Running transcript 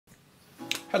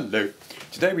Hello.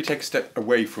 Today we take a step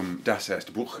away from Das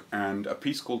erste Buch and a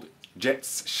piece called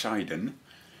Jetz Scheiden,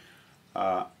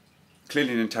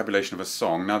 clearly an intabulation of a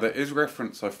song. Now there is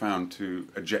reference I found to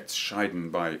a Jetz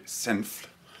Scheiden by Senfl,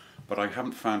 but I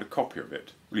haven't found a copy of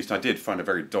it. At least I did find a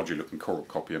very dodgy looking choral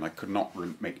copy and I could not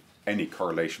make any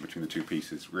correlation between the two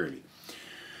pieces really.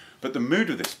 But the mood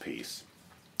of this piece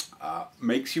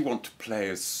makes you want to play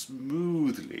as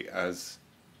smoothly as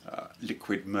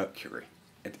liquid mercury.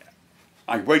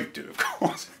 I won't do, of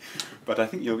course, but I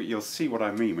think you'll see what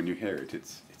I mean when you hear it.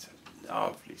 It's a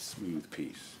lovely, smooth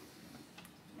piece.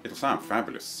 It'll sound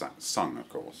fabulous sung, of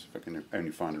course, if I can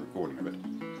only find a recording of it.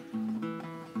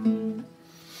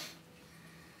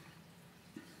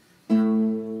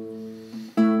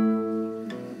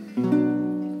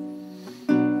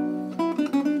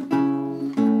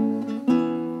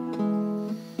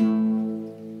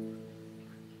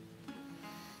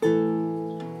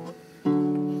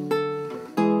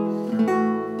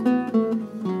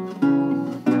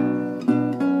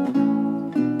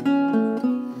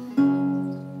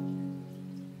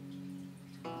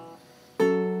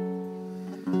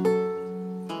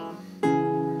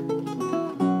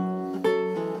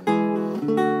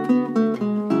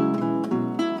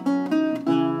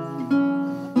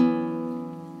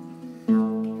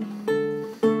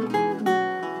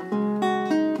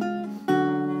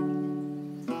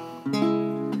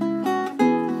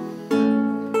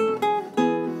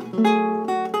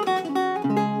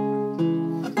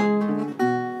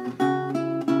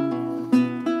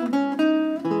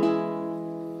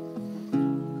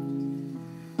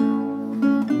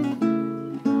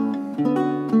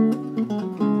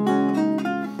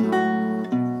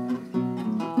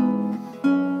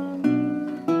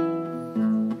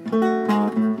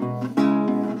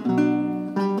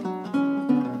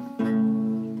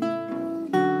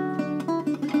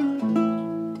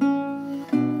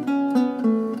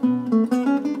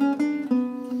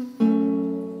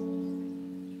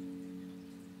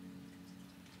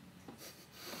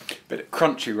 Bit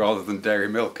crunchy rather than dairy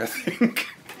milk, I think.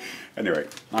 Anyway,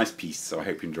 nice piece, so I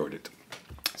hope you enjoyed it.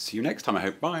 See you next time, I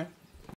hope. Bye.